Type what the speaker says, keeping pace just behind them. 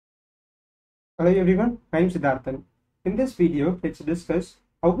Hello everyone, I'm Siddharthan. In this video, let's discuss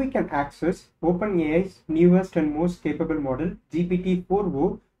how we can access OpenAI's newest and most capable model,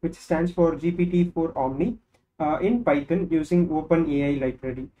 GPT-4o, which stands for GPT-4 Omni, in Python using OpenAI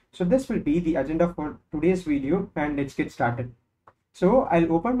library. So this will be the agenda for today's video, and let's get started. So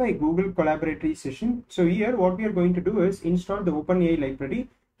I'll open my Google Collaboratory session. So here what we are going to do is install the OpenAI library,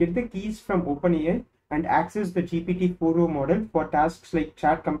 get the keys from OpenAI, and access the GPT-4o model for tasks like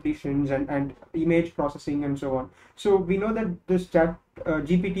chat completions and image processing and so on. So we know that this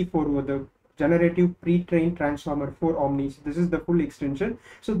GPT-4o, the generative pre-trained transformer for Omnis, this is the full extension.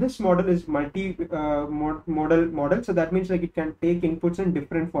 So this model is model. So that means like it can take inputs in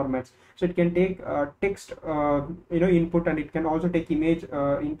different formats. So it can take text input, and it can also take image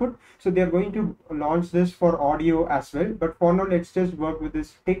input. So they are going to launch this for audio as well, but for now let's just work with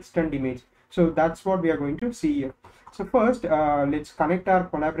this text and image. So that's what we are going to see here. So first let's connect our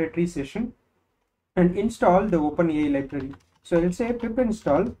collaboratory session and install the OpenAI library. So let's say pip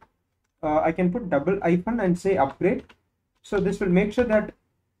install. I can put double hyphen and say upgrade. So this will make sure that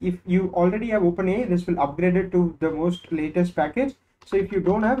if you already have OpenAI, this will upgrade it to the most latest package. So if you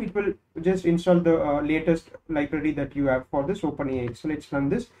don't have, it will just install the latest library that you have for this OpenAI. So let's run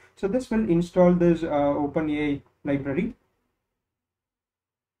this. So this will install this OpenAI library.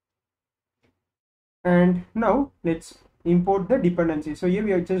 And now let's import the dependency. So here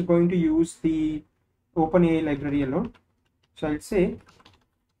we are just going to use the OpenAI library alone. So I'll say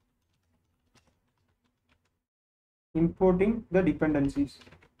importing the dependencies.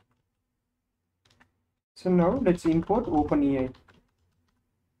 So now let's import OpenAI.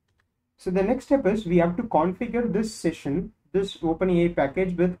 So the next step is we have to configure this session, this OpenAI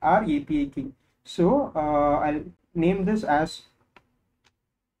package with our API key. So I'll name this as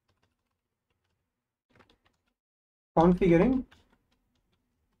configuring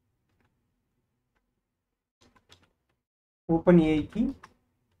OpenAI key.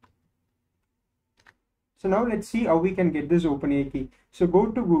 So now let's see how we can get this OpenAI key. So go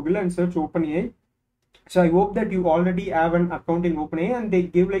to Google and search OpenAI. So I hope that you already have an account in OpenAI, and they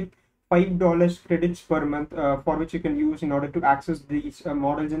give like $5 credits per month for which you can use in order to access these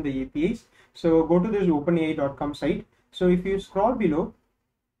models in the APIs. So go to this openai.com site. So if you scroll below,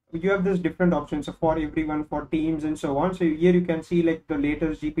 you have this different options for everyone, for teams and so on. So here you can see like the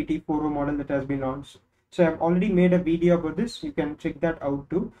latest GPT-4o model that has been launched. So I've already made a video about this. You can check that out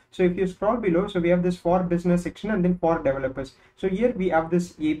too. So if you scroll below, so we have this for business section and then for developers. So here we have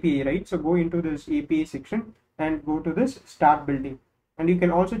this API, right? So go into this API section and go to this start building. And you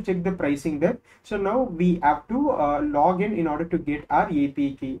can also check the pricing there. So now we have to log in order to get our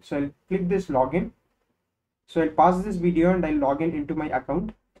API key. So I'll click this login. So I'll pause this video and I'll log in into my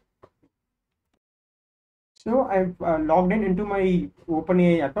account. So I've logged in into my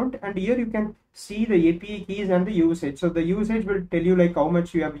OpenAI account, and here you can see the API keys and the usage. So the usage will tell you like how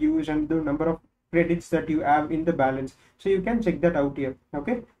much you have used and the number of credits that you have in the balance. So you can check that out here.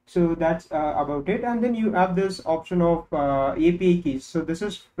 Okay, so that's about it. And then you have this option of API keys. So this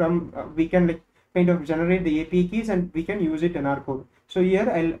is from we can like kind of generate the API keys and we can use it in our code. So here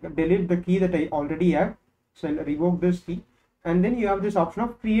I'll delete the key that I already have. So I'll revoke this key. And then you have this option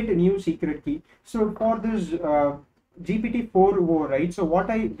of create a new secret key. So for this GPT-4o, right? So what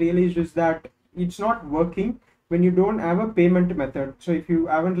I realized is that it's not working when you don't have a payment method. So if you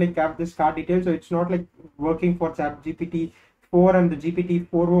haven't like have this card details, so it's not like working for GPT-4 and the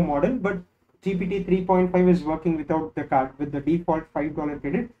GPT-4o model, but GPT 3.5 is working without the card with the default $5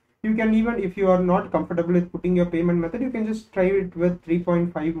 credit. You can even, if you are not comfortable with putting your payment method, you can just try it with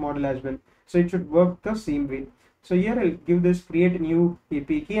 3.5 model as well. So it should work the same way. So here I'll give this create new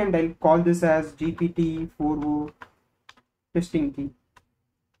API key, and I'll call this as GPT-4o testing key.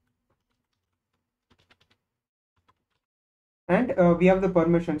 And we have the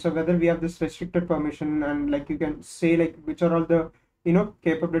permission. So whether we have this restricted permission, and like you can say like which are all the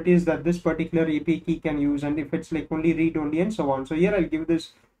capabilities that this particular API key can use, and if it's like only read only and so on. So here I'll give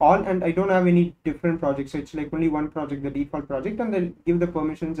this all, and I don't have any different projects. So it's like only one project, the default project, and I'll give the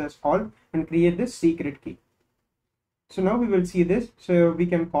permissions as all and create this secret key. So now we will see this. So we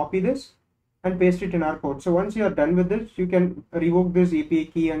can copy this and paste it in our code. So once you are done with this, you can revoke this API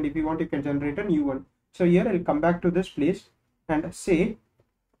key, and if you want, you can generate a new one. So here I'll come back to this place and say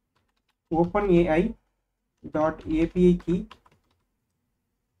OpenAI dot API key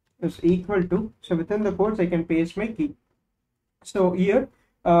is equal to, so within the quotes I can paste my key. So here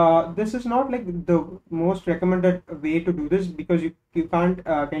this is not like the most recommended way to do this, because you can't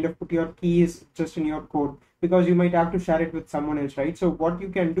kind of put your keys just in your code, because you might have to share it with someone else, right? So what you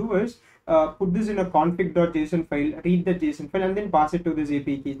can do is put this in a config.json file, read the JSON file, and then pass it to this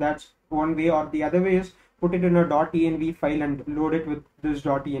API key. That's one way. Or the other way is put it in a .env file and load it with this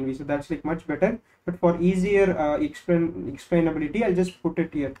 .env. So that's like much better. But for easier explainability, I'll just put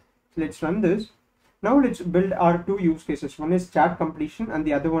it here. So let's run this. Now let's build our two use cases. One is chat completion and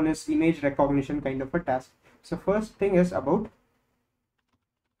the other one is image recognition kind of a task. So first thing is about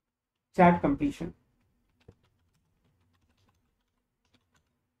chat completion.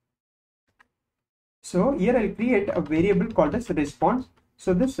 So here I'll create a variable called as response.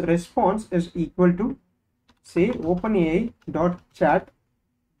 So this response is equal to, say,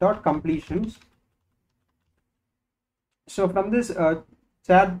 OpenAI.chat.completions. So from this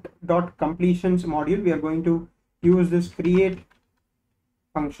chat.completions module, we are going to use this create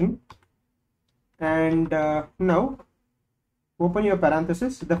function. And now open your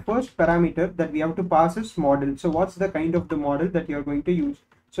parenthesis. The first parameter that we have to pass is model. So what's the kind of the model that you are going to use?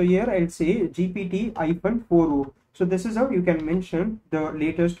 So here I'll say GPT-4o. So this is how you can mention the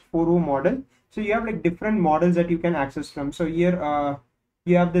latest 4o model. So you have like different models that you can access from. So here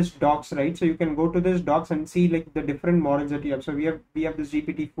you have this docs, right? So you can go to this docs and see like the different models that you have. So we have this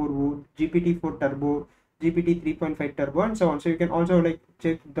GPT-4o, GPT-4 turbo, GPT 3.5 turbo, and so on. So you can also like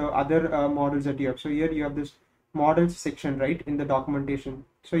check the other models that you have. So here you have this models section, right, in the documentation.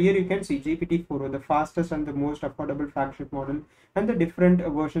 So here you can see GPT-4o, the fastest and the most affordable flagship model, and the different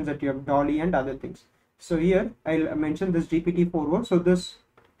versions that you have, Dolly and other things. So here I'll mention this GPT-4o. So this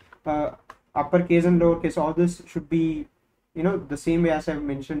uppercase and lowercase, all this should be, you know, the same way as I've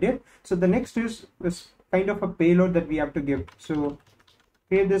mentioned here. So the next is this kind of a payload that we have to give. So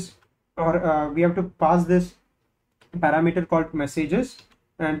create this, or we have to pass this parameter called messages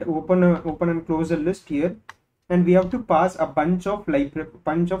and open and close a list here. And we have to pass a bunch of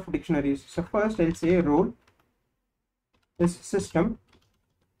dictionaries. So first I'll say role is system,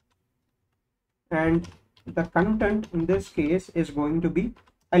 and the content in this case is going to be,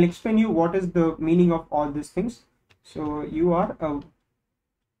 I'll explain you what is the meaning of all these things. So you are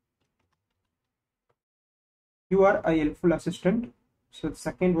a helpful assistant. So the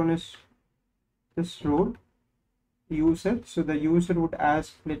second one is this role user. So the user would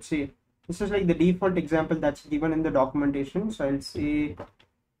ask, let's say, this is like the default example that's given in the documentation. So I'll say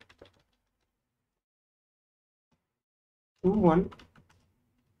who won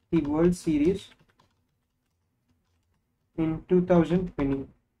the World Series in 2020.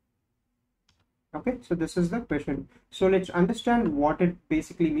 Okay, so this is the question. So let's understand what it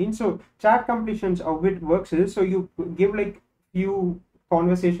basically means. So chat completions, how it works is, so you give like few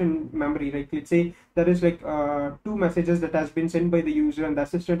conversation memory, like let's say there is like 2 messages that has been sent by the user and the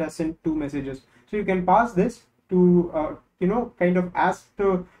assistant has sent 2 messages. So you can pass this to you know, kind of ask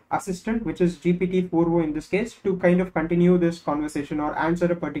the assistant, which is GPT-4o in this case, to kind of continue this conversation or answer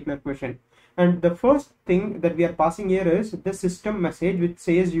a particular question. And the first thing that we are passing here is the system message, which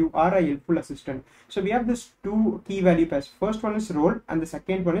says you are a helpful assistant. So we have this 2 key value pairs. First one is role and the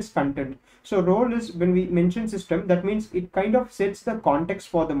second one is content. So role is, when we mention system, that means it kind of sets the context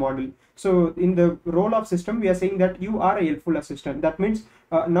for the model. So in the role of system, we are saying that you are a helpful assistant. That means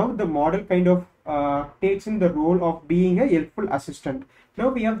now the model kind of takes in the role of being a helpful assistant. Now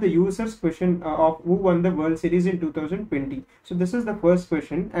we have the user's question of who won the World Series in 2020. So this is the first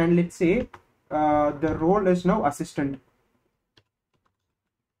question, and let's say the role is now assistant.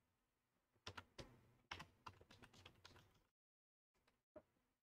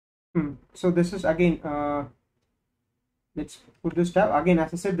 So this is again, let's put this tab again.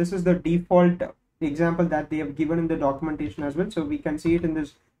 As I said, this is the default example that they have given in the documentation as well. So we can see it in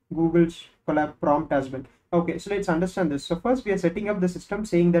this Google's Colab prompt as well. Okay, so let's understand this. So first we are setting up the system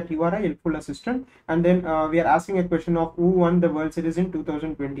saying that you are a helpful assistant, and then we are asking a question of who won the World Series in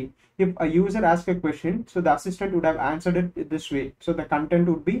 2020. If a user asks a question, so the assistant would have answered it this way. So the content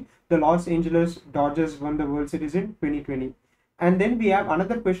would be the Los Angeles Dodgers won the World Series in 2020. And then we have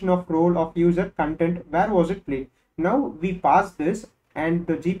another question of role of user content, where was it played. Now we pass this, and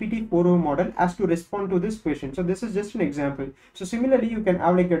the GPT-4o model has to respond to this question. So this is just an example. So similarly, you can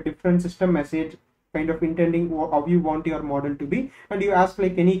have like a different system message, kind of intending how you want your model to be, and you ask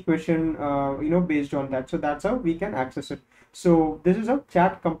like any question you know, based on that. So that's how we can access it. So this is how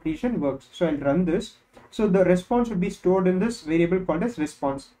chat completion works. So I'll run this. So the response will be stored in this variable called as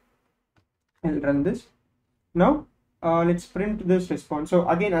response. I'll run this. Now let's print this response. So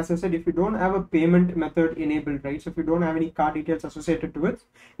again, as I said, if you don't have a payment method enabled, right, so if you don't have any card details associated to it,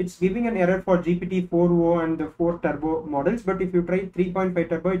 it's giving an error for GPT-4o and the 4 turbo models. But if you try 3.5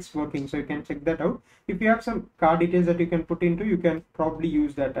 turbo, it's working. So you can check that out. If you have some card details that you can put into, you can probably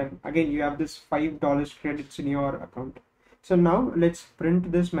use that. And again, you have this $5 credits in your account. So now let's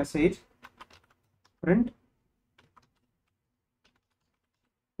print this message. print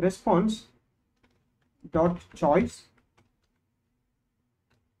response dot choice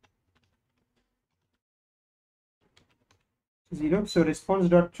 0. So response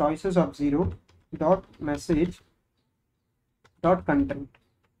dot choices of 0 dot message dot content.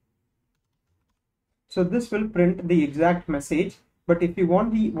 So this will print the exact message, but if you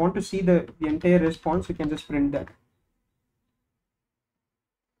want to see the entire response, you can just print that.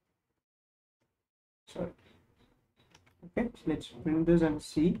 Sorry. Okay, so let's print this and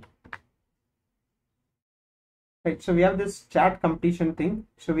see. Right, so we have this chat completion thing.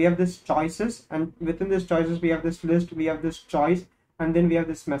 So we have this choices, and within this choices we have this list, we have this choice, and then we have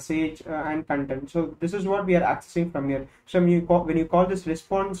this message and content. So this is what we are accessing from here. So when you call this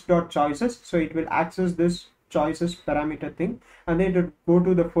response dot choices, so it will access this choices parameter thing, and then it will go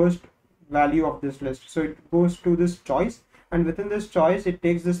to the first value of this list. So it goes to this choice, and within this choice it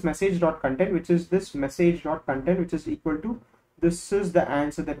takes this message dot content, which is this message dot content, which is equal to this is the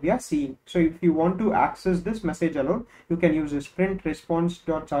answer that we are seeing. So if you want to access this message alone, you can use this print response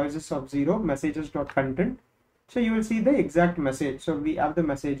dot choices of 0 messages dot content. So you will see the exact message. So we have the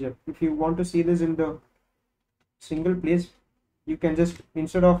message here. If you want to see this in the single place, you can just,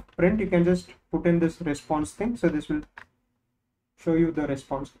 instead of print, you can just put in this response thing. So this will show you the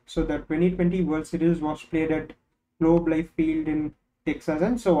response. So the 2020 World Series was played at Globe Life Field in Texas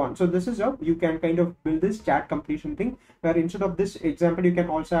and so on. So this is how you can kind of build this chat completion thing, where instead of this example, you can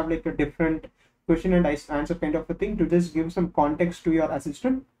also have like a different question and answer kind of a thing to just give some context to your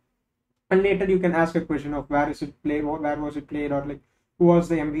assistant. And later you can ask a question of where is it played, or where was it played, or like who was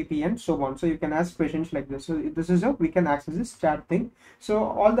the MVP and so on. So you can ask questions like this. So this is how we can access this chat thing. So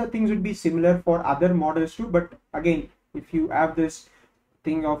all the things would be similar for other models too. But again, if you have this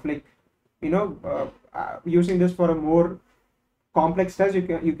thing of like, using this for a more complex task,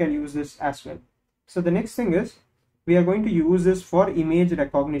 you can use this as well. So the next thing is we are going to use this for image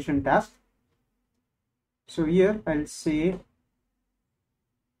recognition task. So here I'll say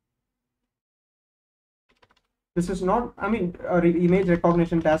this is not, image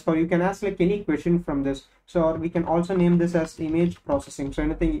recognition task, or you can ask like any question from this. So or we can also name this as image processing. So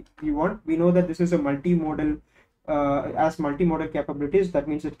anything you want. We know that this is a multimodal, as multimodal capabilities. That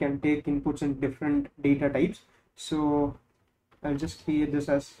means it can take inputs in different data types. So I'll just create this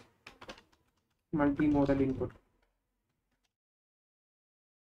as multimodal input.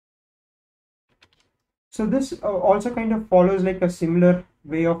 So this also kind of follows like a similar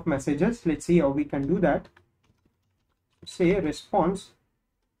way of messages. Let's see how we can do that. Say response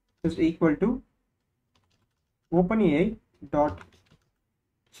is equal to OpenAI dot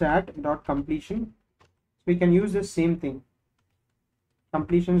chat dot completion. So we can use the same thing,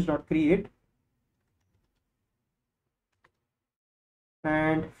 completions dot create,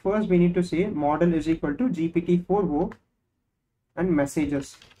 and first we need to say model is equal to GPT-4o and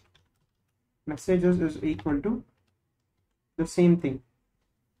messages is equal to the same thing.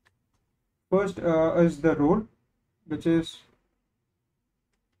 First is the role, which is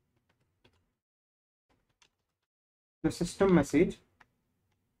the system message.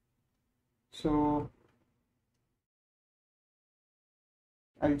 So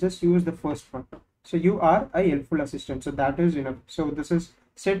I'll just use the first one. So you are a helpful assistant. So that is enough. So this is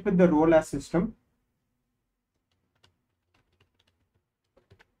set with the role as system.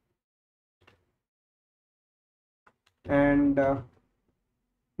 And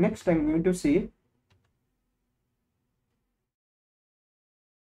next I'm going to say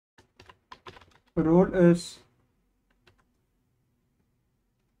role is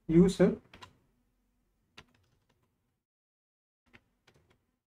user.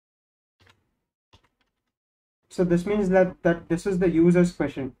 So this means that this is the user's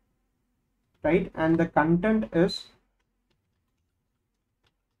question, right? And the content is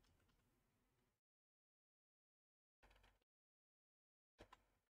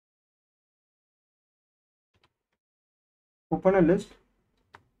open a list,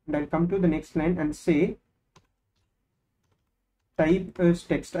 and I'll come to the next line and say type is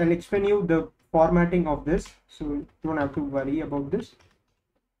text. I'll explain you the formatting of this, so you don't have to worry about this.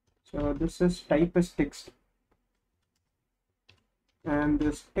 So this is type is text, and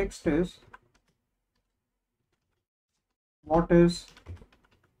this text is what is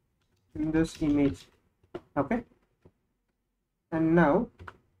in this image. Okay, and now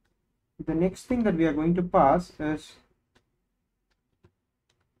the next thing that we are going to pass is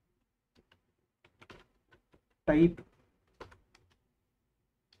type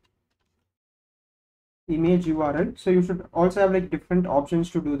image URL. So you should also have like different options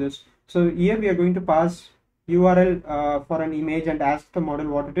to do this. So here we are going to pass URL for an image and ask the model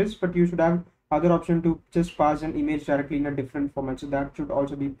what it is, but you should have other option to just pass an image directly in a different format, so that should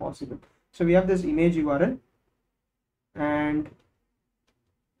also be possible. So we have this image URL, and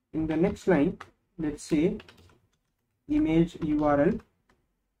in the next line, let's say image URL.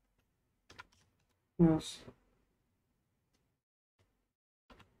 Yes.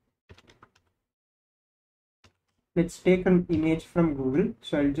 Let's take an image from Google.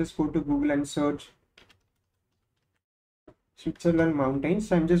 So I'll just go to Google and search Switzerland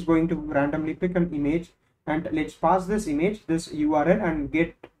mountains. I'm just going to randomly pick an image, and let's pass this image, this URL, and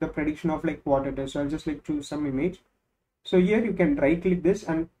get the prediction of like what it is. So I'll just like choose some image. So here you can right click this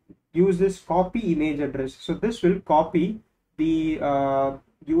and use this copy image address. So this will copy the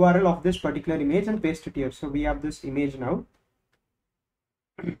URL of this particular image and paste it here. So we have this image now.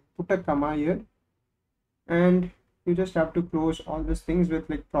 Put a comma here, and you just have to close all these things with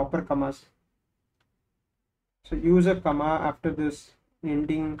like proper commas. So use a comma after this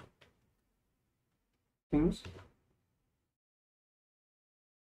ending things.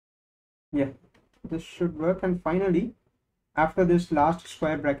 Yeah, this should work. And finally, after this last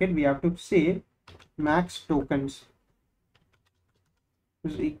square bracket, we have to say max tokens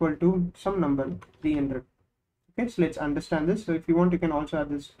is equal to some number 300. Okay, so let's understand this. So if you want, you can also have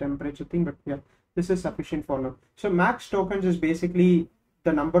this temperature thing, but yeah, this is sufficient for now. So max tokens is basically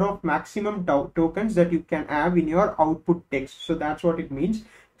the number of maximum tokens that you can have in your output text. So that's what it means.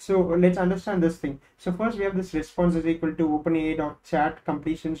 So let's understand this thing. So first we have this response is equal to OpenAI.chat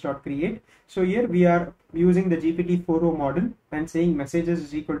completions.create. So here we are using the GPT-4o model and saying messages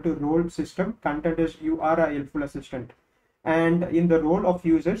is equal to role system, content is you are a helpful assistant. And in the role of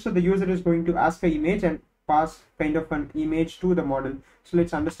user, so the user is going to ask an image and pass kind of an image to the model. So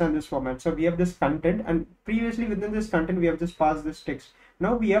let's understand this format. So we have this content, and previously within this content we have just passed this text.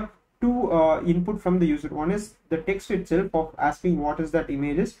 Now we have two input from the user. One is the text itself of asking what is that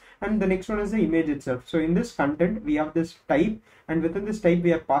image is, and the next one is the image itself. So in this content we have this type, and within this type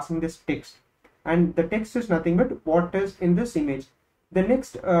we are passing this text, and the text is nothing but what is in this image. The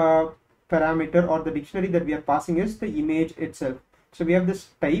next parameter or the dictionary that we are passing is the image itself. So we have this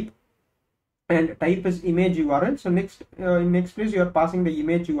type, and type is image URL. So next in next place you are passing the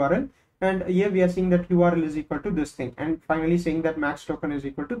image URL, and here we are seeing that URL is equal to this thing, and finally saying that max token is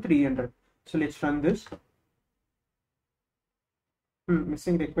equal to 300. So let's run this.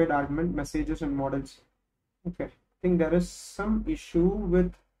 Missing required argument, messages and models. Okay, I think there is some issue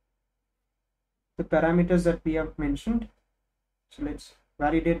with the parameters that we have mentioned. So let's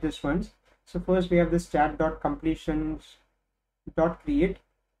validate this once. So first we have this chat.completions.create,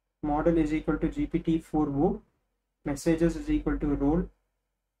 model is equal to GPT-4o, messages is equal to role,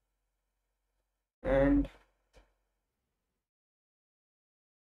 and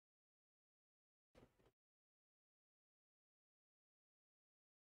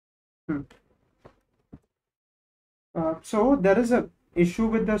so there is a issue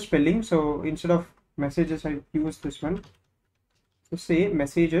with the spelling. So instead of messages I use this one. So say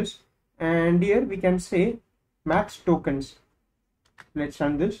messages, and here we can say max tokens. Let's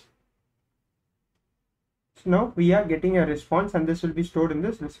run this. So now we are getting a response, and this will be stored in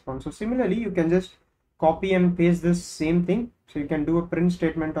this response. So similarly you can just copy and paste this same thing. So you can do a print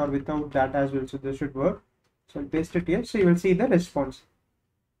statement or without that as well. So this should work. So I'll paste it here. So you will see the response,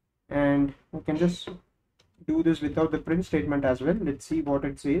 and you can just do this without the print statement as well. Let's see what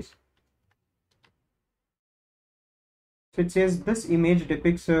it says. So it says this image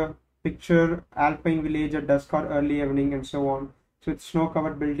depicts a picture alpine village at dusk or early evening and so on. So it's snow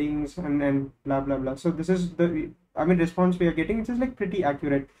covered buildings and blah blah blah. So this is the response we are getting. It is like pretty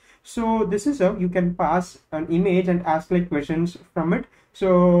accurate. So this is how you can pass an image and ask like questions from it.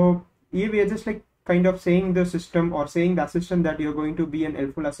 So here we are just like kind of saying the system or saying the assistant that you're going to be an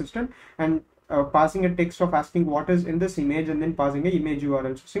helpful assistant, and passing a text of asking what is in this image, and then passing an image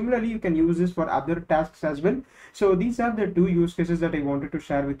URL. So similarly you can use this for other tasks as well. So these are the two use cases that I wanted to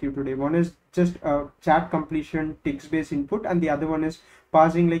share with you today. One is just a chat completion text-based input, and the other one is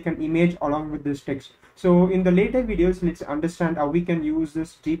passing like an image along with this text. So in the later videos, let's understand how we can use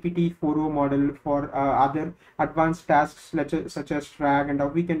this GPT-4o model for other advanced tasks such as RAG, and how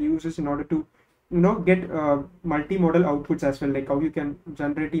we can use this in order to get multimodal outputs as well, like how you can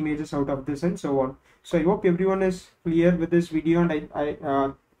generate images out of this and so on. So I hope everyone is clear with this video, and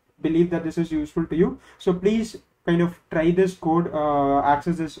I believe that this is useful to you. So please kind of try this code,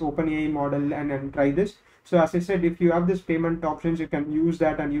 access this OpenAI model and try this. So as I said, if you have this payment options, you can use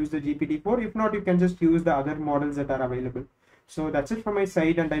that and use the GPT-4. If not, you can just use the other models that are available. So that's it from my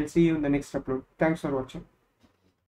side, and I'll see you in the next upload. Thanks for watching.